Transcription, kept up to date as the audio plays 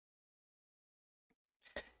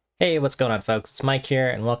Hey, what's going on, folks? It's Mike here,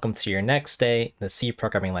 and welcome to your next day in the C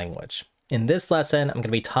programming language. In this lesson, I'm going to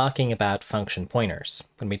be talking about function pointers.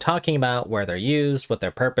 I'm going to be talking about where they're used, what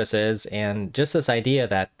their purpose is, and just this idea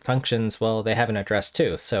that functions, well, they have an address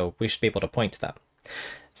too, so we should be able to point to them.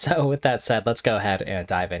 So with that said, let's go ahead and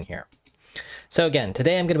dive in here. So again,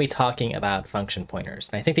 today I'm going to be talking about function pointers.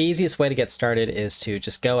 And I think the easiest way to get started is to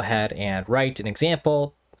just go ahead and write an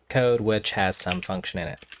example code which has some function in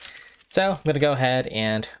it. So I'm going to go ahead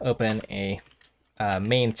and open a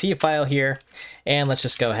main C file here, and let's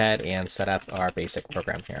just go ahead and set up our basic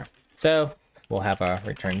program here. So we'll have a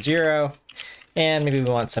return 0, and maybe we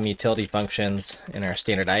want some utility functions in our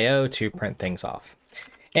standard IO to print things off.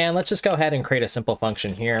 And let's just go ahead and create a simple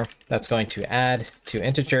function here that's going to add two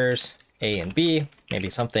integers, A and B, maybe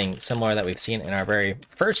something similar that we've seen in our very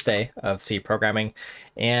first day of C programming,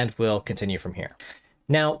 and we'll continue from here.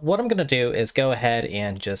 Now, what I'm going to do is go ahead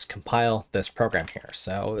and just compile this program here.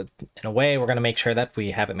 So in a way, we're going to make sure that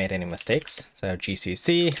we haven't made any mistakes. So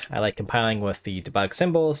GCC, I like compiling with the debug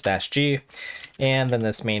symbols, -G, and then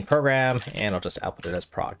this main program, and I'll just output it as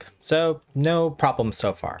prog. So no problem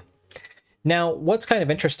so far. Now, what's kind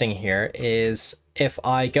of interesting here is if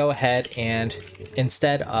I go ahead and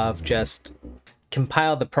instead of just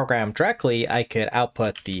compile the program directly, I could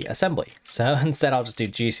output the assembly. So instead, I'll just do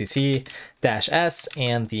gcc-s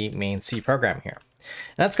and the main C program here.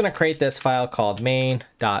 And that's going to create this file called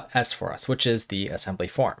main.s for us, which is the assembly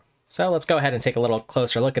form. So let's go ahead and take a little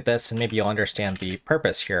closer look at this, and maybe you'll understand the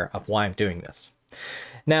purpose here of why I'm doing this.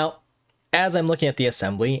 Now, as I'm looking at the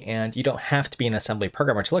assembly, and you don't have to be an assembly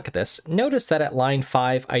programmer to look at this, notice that at line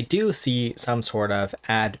 5, I do see some sort of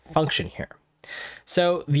add function here.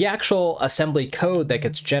 So the actual assembly code that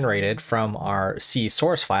gets generated from our C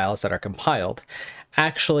source files that are compiled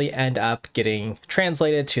actually end up getting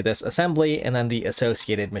translated to this assembly and then the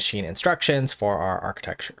associated machine instructions for our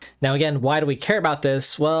architecture. Now again, why do we care about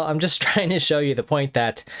this? Well, I'm just trying to show you the point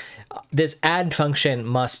that this add function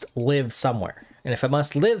must live somewhere. And if it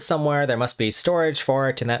must live somewhere, there must be storage for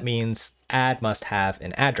it, and that means add must have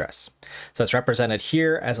an address. So it's represented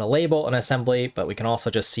here as a label in assembly, but we can also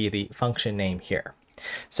just see the function name here.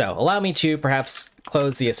 So allow me to perhaps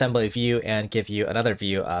close the assembly view and give you another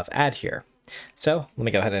view of add here. So let me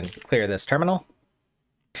go ahead and clear this terminal.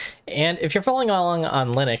 And if you're following along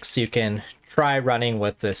on Linux, you can try running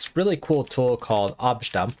with this really cool tool called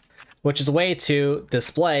objdump, which is a way to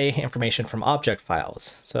display information from object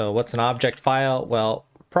files. So what's an object file? Well,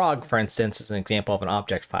 prog, for instance, is an example of an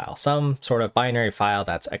object file, some sort of binary file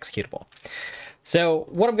that's executable. So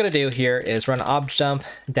what I'm going to do here is run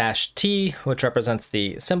objdump-t, which represents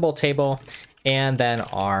the symbol table, and then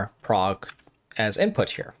our prog as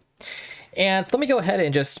input here. And let me go ahead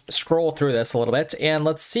and just scroll through this a little bit, and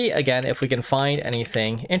let's see again if we can find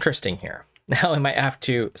anything interesting here. Now I might have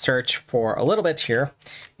to search for a little bit here,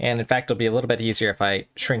 and in fact it'll be a little bit easier if I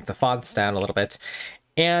shrink the fonts down a little bit.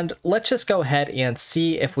 And let's just go ahead and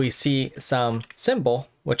see if we see some symbol,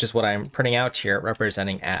 which is what I'm printing out here,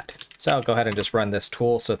 representing add. So I'll go ahead and just run this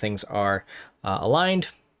tool so things are aligned.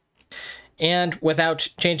 And without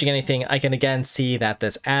changing anything, I can again see that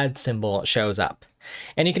this add symbol shows up.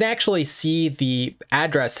 And you can actually see the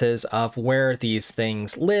addresses of where these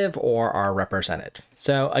things live or are represented.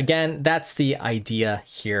 So again, that's the idea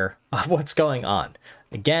here of what's going on.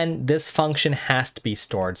 Again, this function has to be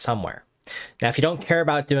stored somewhere. Now, if you don't care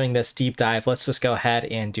about doing this deep dive, let's just go ahead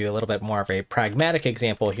and do a little bit more of a pragmatic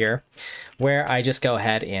example here, where I just go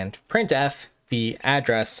ahead and printf the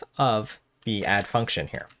address of the add function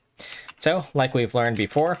here. So like we've learned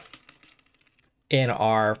before in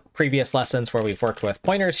our previous lessons where we've worked with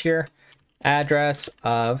pointers here, address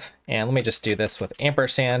of, and let me just do this with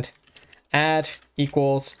ampersand, add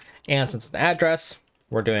equals, and since it's an address,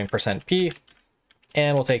 we're doing %p,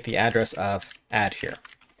 and we'll take the address of add here.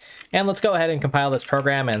 And let's go ahead and compile this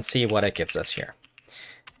program and see what it gives us here.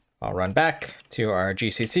 I'll run back to our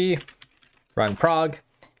GCC, run prog,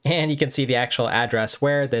 and you can see the actual address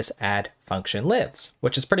where this add function lives,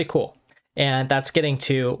 which is pretty cool. And that's getting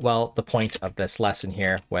to, well, the point of this lesson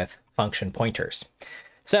here with function pointers.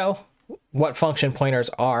 So what function pointers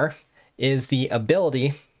are is the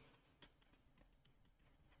ability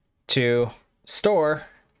to store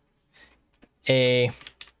a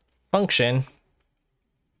function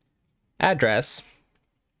address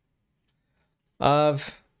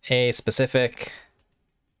of a specific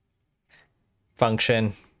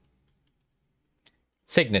function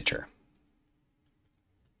signature.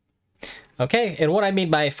 Okay, and what I mean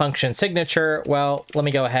by function signature, well, let me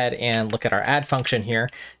go ahead and look at our add function here.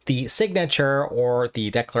 The signature or the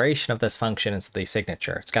declaration of this function is the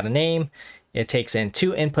signature. It's got a name, it takes in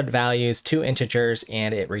 2 input values, 2 integers,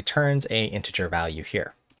 and it returns a integer value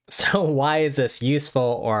here. So why is this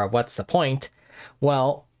useful, or what's the point?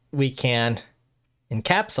 Well, we can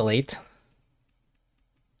encapsulate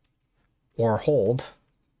or hold,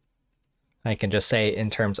 I can just say in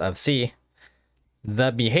terms of C,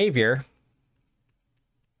 the behavior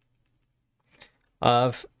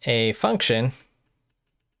of a function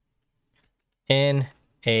in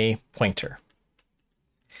a pointer.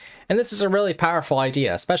 And this is a really powerful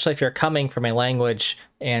idea, especially if you're coming from a language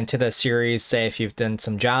and to the series, say if you've done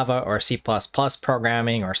some Java or C++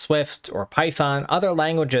 programming or Swift or Python, other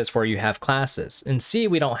languages where you have classes. In C,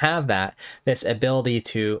 we don't have that, this ability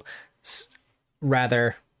to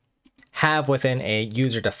rather have within a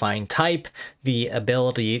user-defined type the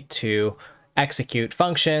ability to execute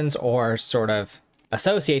functions or sort of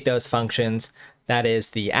associate those functions, that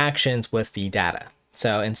is the actions, with the data.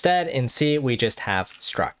 So instead, in C, we just have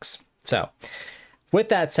structs. So with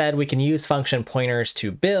that said, we can use function pointers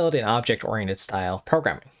to build an object-oriented style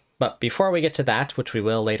programming. But before we get to that, which we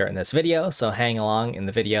will later in this video, so hang along in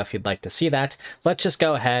the video if you'd like to see that, let's just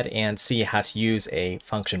go ahead and see how to use a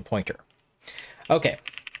function pointer. Okay,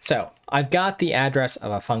 so I've got the address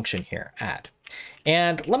of a function here, add.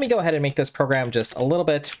 And let me go ahead and make this program just a little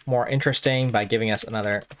bit more interesting by giving us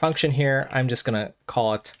another function here. I'm just going to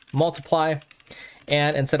call it multiply.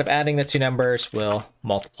 And instead of adding the 2 numbers, we'll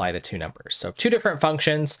multiply the 2 numbers. So 2 different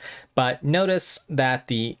functions, but notice that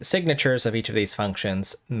the signatures of each of these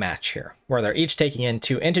functions match here, where they're each taking in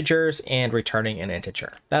 2 integers and returning an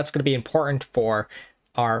integer. That's going to be important for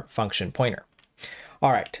our function pointer.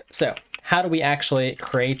 All right, so how do we actually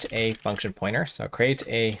create a function pointer? So create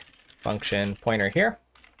a function pointer here.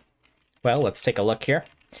 Well, let's take a look here.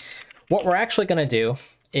 What we're actually going to do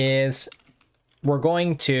is we're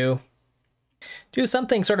going to do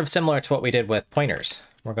something sort of similar to what we did with pointers.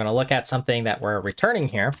 We're going to look at something that we're returning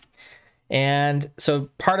here. And so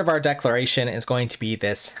part of our declaration is going to be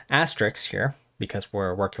this asterisk here, because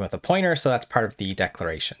we're working with a pointer, so that's part of the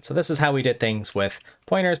declaration. So this is how we did things with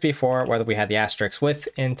pointers before, whether we had the asterisk with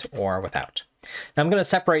int or without. Now I'm going to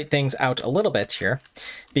separate things out a little bit here,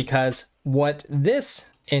 because what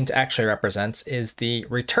this int actually represents is the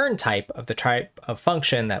return type of the type of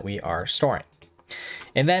function that we are storing.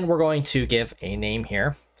 And then we're going to give a name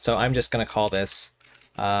here. So I'm just going to call this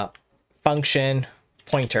function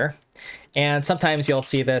pointer. And sometimes you'll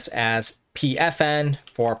see this as pfn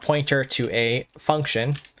for pointer to a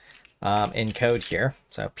function in code here.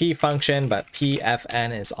 So p function, but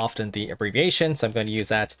pfn is often the abbreviation, so I'm going to use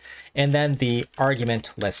that. And then the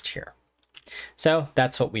argument list here. So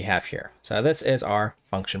that's what we have here. So this is our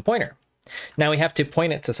function pointer. Now we have to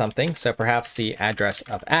point it to something, so perhaps the address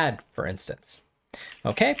of add, for instance.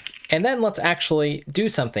 Okay, and then let's actually do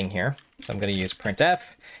something here. So I'm going to use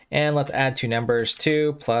printf, and let's add 2 numbers,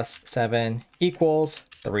 2 plus 7 equals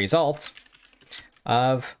the result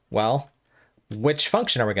of, well, which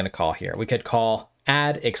function are we going to call here? We could call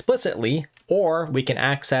add explicitly, or we can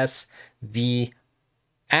access the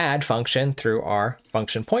add function through our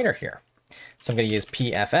function pointer here. So I'm going to use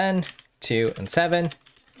pfn 2 and 7,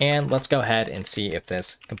 and let's go ahead and see if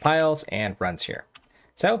this compiles and runs here.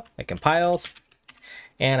 So it compiles,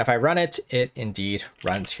 and if I run it, it indeed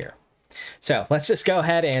runs here. So let's just go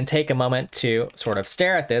ahead and take a moment to sort of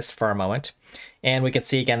stare at this for a moment. And we can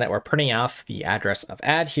see again that we're printing off the address of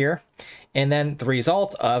add here. And then the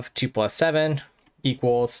result of 2 plus 7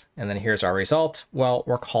 equals, and then here's our result. Well,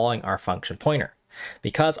 we're calling our function pointer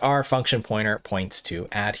because our function pointer points to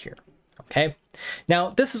add here. Okay. Now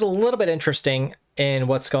this is a little bit interesting in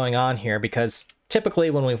what's going on here, because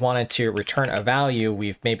typically when we've wanted to return a value,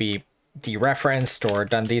 we've maybe dereferenced or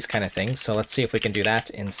done these kind of things. So let's see if we can do that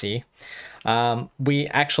in C. We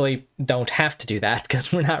actually don't have to do that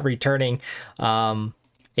because we're not returning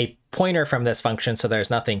a pointer from this function, so there's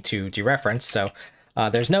nothing to dereference. So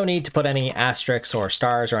there's no need to put any asterisks or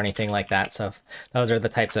stars or anything like that. So those are the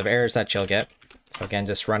types of errors that you'll get. So again,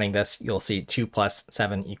 just running this, you'll see 2 plus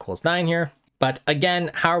 7 equals 9 here. But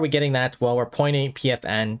again, how are we getting that? Well, we're pointing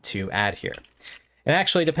pfn to add here. And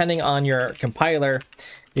actually, depending on your compiler,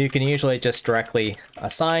 you can usually just directly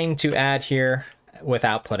assign to add here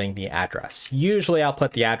without putting the address. Usually I'll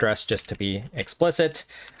put the address just to be explicit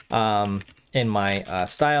in my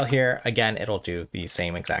style here. Again, it'll do the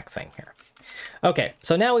same exact thing here. Okay,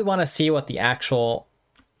 so now we want to see what the actual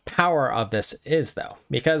power of this is though,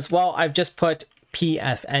 because, well, I've just put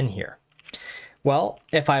pfn here. Well,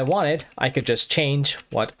 if I wanted, I could just change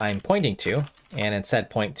what I'm pointing to and instead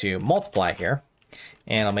point to multiply here.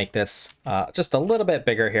 And I'll make this just a little bit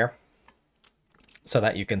bigger here so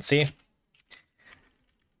that you can see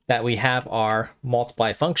that we have our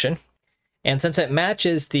multiply function. And since it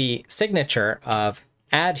matches the signature of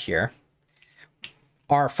add here,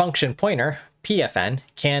 our function pointer, pfn,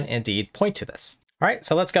 can indeed point to this. All right,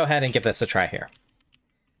 so let's go ahead and give this a try here.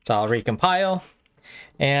 So I'll recompile,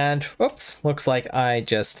 and oops, looks like I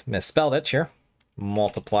just misspelled it here,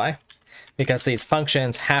 multiply, because these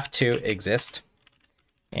functions have to exist.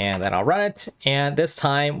 And then I'll run it, and this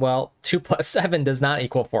time, well, 2 plus 7 does not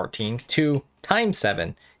equal 14. 2 times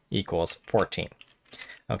 7 equals 14.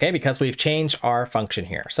 Okay, because we've changed our function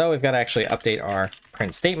here. So we've got to actually update our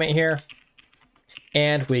print statement here,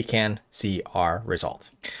 and we can see our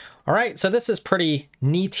result. All right, so this is pretty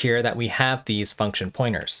neat here that we have these function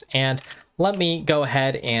pointers. And let me go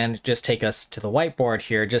ahead and just take us to the whiteboard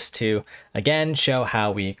here just to, again, show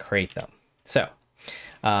how we create them. So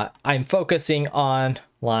I'm focusing on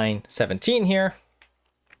line 17 here,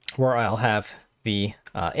 where I'll have the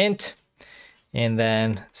int, and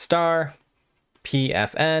then star,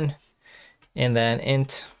 pfn, and then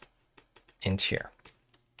int here.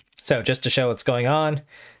 So just to show what's going on,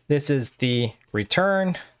 this is the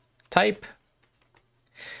return type.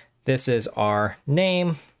 This is our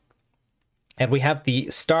name. And we have the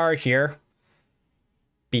star here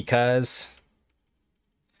because,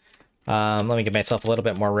 let me give myself a little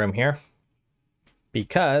bit more room here,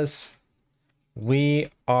 because we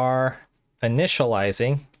are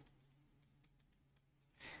initializing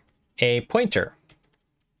a pointer.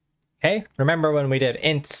 Okay, remember when we did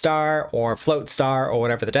int star or float star or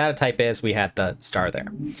whatever the data type is, we had the star there.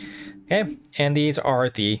 Okay, and these are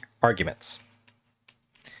the arguments.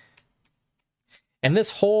 And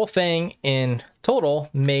this whole thing in total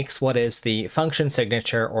makes what is the function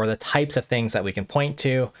signature, or the types of things that we can point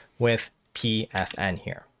to with pfn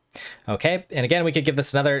here. Okay, and again, we could give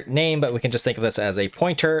this another name, but we can just think of this as a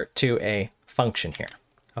pointer to a function here.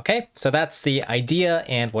 Okay, so that's the idea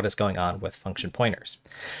and what is going on with function pointers.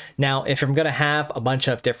 Now, if I'm going to have a bunch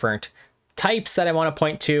of different types that I want to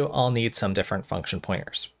point to, I'll need some different function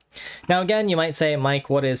pointers. Now, again, you might say, Mike,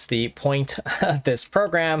 what is the point of this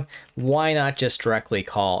program? Why not just directly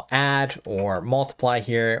call add or multiply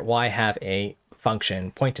here? Why have a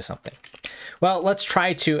function point to something? Well, let's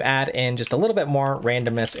try to add in just a little bit more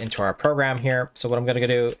randomness into our program here. So what I'm going to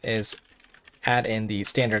do is add in the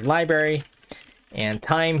standard library and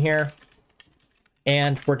time here.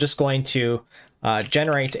 And we're just going to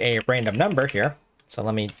generate a random number here. So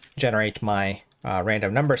let me generate my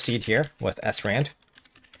random number seed here with srand.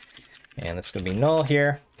 And it's going to be null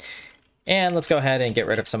here. And let's go ahead and get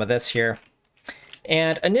rid of some of this here.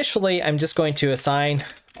 And initially, I'm just going to assign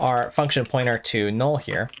our function pointer to null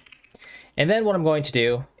here. And then what I'm going to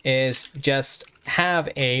do is just have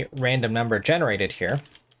a random number generated here.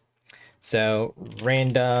 So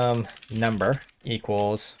random number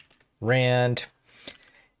equals rand.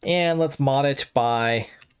 And let's mod it by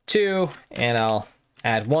 2. And I'll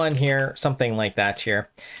add 1 here, something like that here.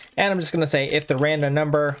 And I'm just going to say if the random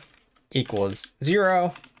number equals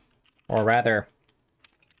 0, or rather,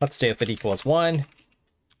 let's do if it equals 1.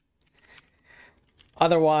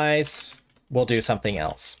 Otherwise, we'll do something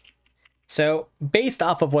else. So based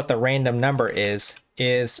off of what the random number is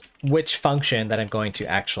which function that I'm going to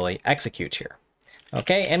actually execute here.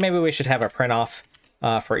 Okay, and maybe we should have a print off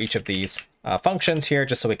for each of these functions here,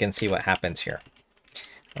 just so we can see what happens here.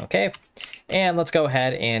 Okay, and let's go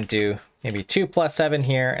ahead and do maybe 2 plus 7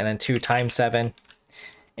 here, and then 2 times 7.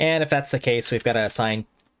 And if that's the case, we've got to assign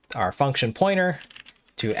our function pointer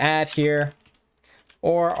to add here,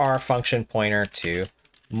 or our function pointer to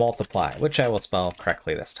multiply, which I will spell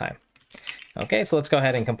correctly this time. Okay, so let's go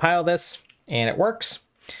ahead and compile this, and it works.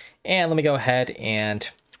 And let me go ahead and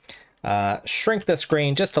shrink the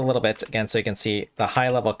screen just a little bit, again, so you can see the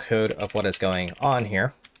high-level code of what is going on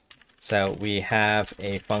here. So we have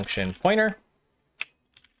a function pointer,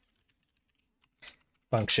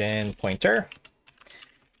 function pointer,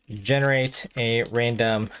 generate a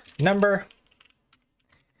random number,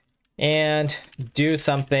 and do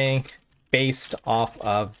something based off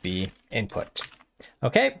of the input.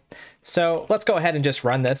 Okay, so let's go ahead and just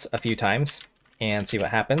run this a few times and see what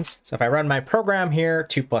happens. So if I run my program here,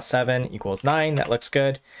 2 plus 7 equals 9, that looks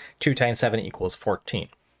good. 2 times 7 equals 14.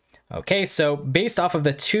 Okay, so based off of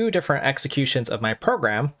the two different executions of my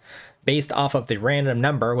program, based off of the random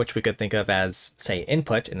number, which we could think of as, say,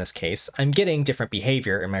 input in this case, I'm getting different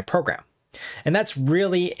behavior in my program. And that's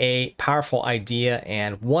really a powerful idea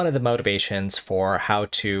and one of the motivations for how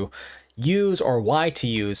to use or why to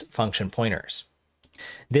use function pointers.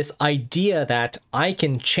 This idea that I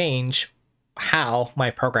can change how my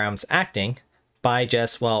program's acting by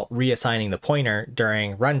just, well, reassigning the pointer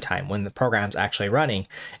during runtime when the program's actually running.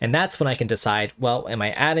 And that's when I can decide, well, am I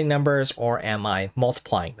adding numbers or am I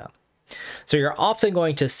multiplying them? So you're often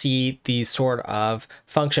going to see these sort of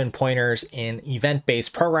function pointers in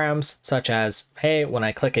event-based programs, such as, hey, when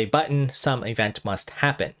I click a button, some event must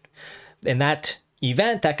happen. And that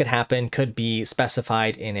event that could happen could be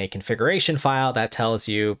specified in a configuration file that tells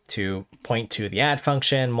you to point to the add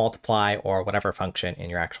function, multiply, or whatever function in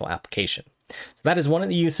your actual application. So that is one of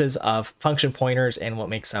the uses of function pointers and what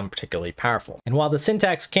makes them particularly powerful. And while the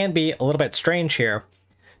syntax can be a little bit strange here,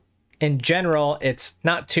 in general, it's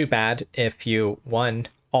not too bad if you,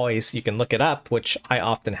 always you can look it up, which I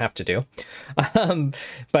often have to do.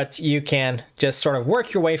 But you can just sort of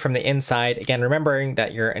work your way from the inside. Again, remembering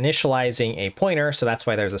that you're initializing a pointer, so that's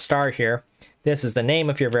why there's a star here. This is the name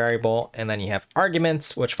of your variable, and then you have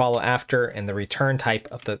arguments which follow after and the return type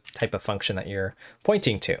of the type of function that you're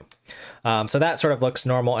pointing to. So that sort of looks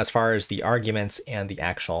normal as far as the arguments and the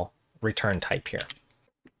actual return type here.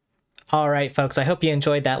 All right, folks, I hope you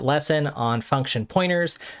enjoyed that lesson on function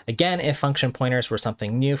pointers. Again, if function pointers were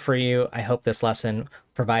something new for you, I hope this lesson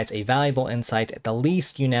provides a valuable insight. At the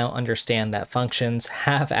least, you now understand that functions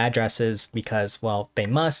have addresses because, well, they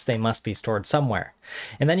must be stored somewhere.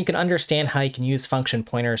 And then you can understand how you can use function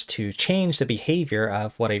pointers to change the behavior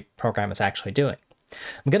of what a program is actually doing.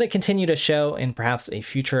 I'm going to continue to show in perhaps a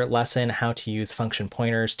future lesson how to use function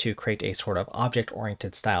pointers to create a sort of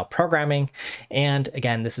object-oriented style programming. And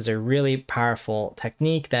again, this is a really powerful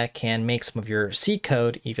technique that can make some of your C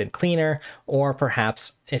code even cleaner, or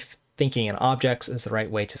perhaps if thinking in objects is the right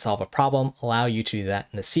way to solve a problem, allow you to do that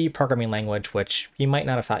in the C programming language, which you might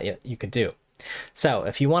not have thought yet you could do. So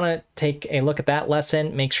if you want to take a look at that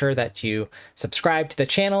lesson, make sure that you subscribe to the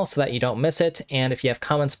channel so that you don't miss it. And if you have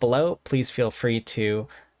comments below, please feel free to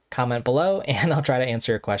comment below and I'll try to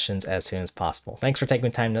answer your questions as soon as possible. Thanks for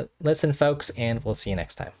taking the time to listen, folks, and we'll see you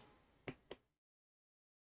next time.